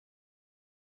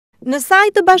Në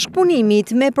sajt të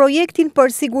bashkëpunimit me projektin për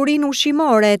sigurinë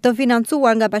ushqimore të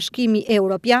financuar nga Bashkimi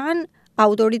Evropian,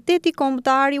 Autoriteti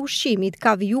Kombëtar i Ushqimit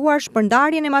ka vijuar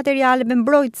shpërndarjen e materialeve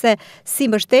mbrojtëse si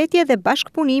mbështetje dhe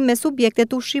bashkëpunim me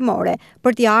subjektet ushqimore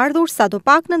për t'i ardhur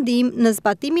sadopak në ndihmë në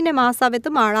zbatimin e masave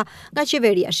të marra nga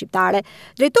qeveria shqiptare.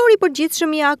 Drejtori i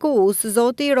përgjithshëm i AKU-s,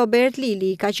 zoti Robert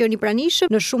Lili, ka qenë i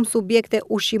pranishëm në shumë subjekte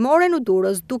ushqimore në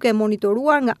Durrës, duke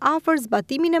monitoruar nga afër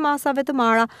zbatimin e masave të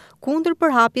marra kundër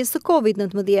përhapjes së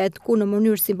COVID-19, ku në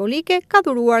mënyrë simbolike ka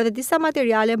dhuruar dhe disa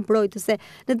materiale mbrojtëse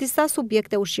në disa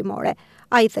subjekte ushqimore.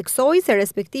 A i theksoi se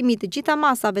respektimi të gjitha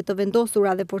masave të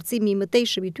vendosura dhe forcimi i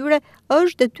mëtejshëm i tyre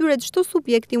është detyrë e çdo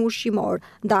subjekti ushqimor,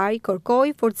 ndaj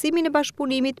kërkoi forcimin e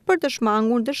bashkëpunimit për të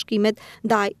shmangur dëshkimet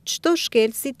ndaj çdo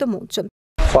shkelësi të mundshëm.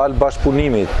 Fal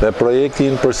bashkëpunimit me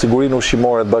projektin për sigurinë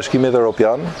ushqimore të Bashkimit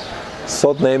Evropian,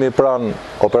 sot ne jemi pranë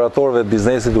operatorëve të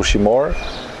biznesit ushqimor.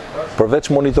 Përveç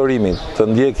monitorimit të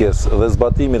ndjekjes dhe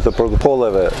zbatimit të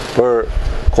protokolleve për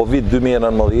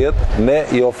COVID-2019, ne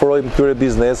i ofrojmë këtyre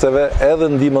bizneseve edhe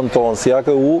ndihmën tonë si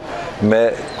AKU me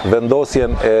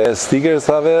vendosjen e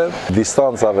sigurisave,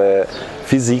 distancave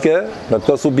fizike në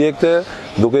këto subjekte,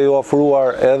 duke i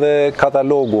ofruar edhe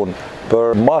katalogun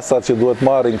për masat që duhet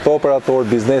marrin këto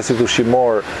operatorë biznesit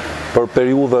ushqimor për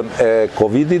periudhën e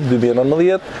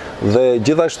COVID-2019 dhe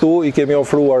gjithashtu i kemi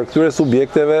ofruar këtyre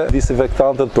subjekteve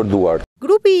disinfektantët për duar.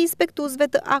 Grupi i inspektuesve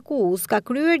të AKU-s ka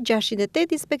kryer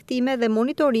 608 inspektime dhe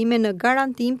monitorime në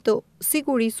garantim të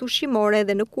sigurisë ushqimore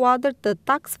dhe në kuadër të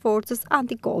task forces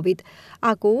anticovid.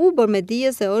 AKU bën me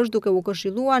dije se është duke u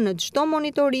këshilluar në çdo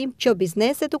monitorim që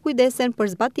bizneset të kujdesen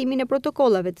për zbatimin e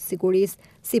protokollave të sigurisë,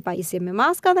 si pajisje me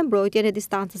maska dhe mbrojtjen e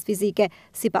distancës fizike.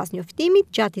 Sipas njoftimit,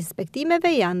 gjatë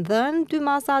inspektimeve janë dhënë 2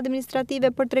 masa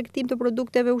administrative për tregtim të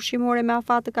produkteve ushqimore me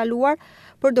afat të kaluar,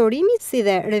 përdorimi si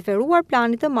dhe referuar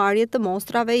planit të marrjes të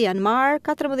mostrave janë marrë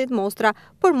 14 mostra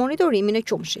për monitorimin e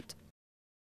qumshit.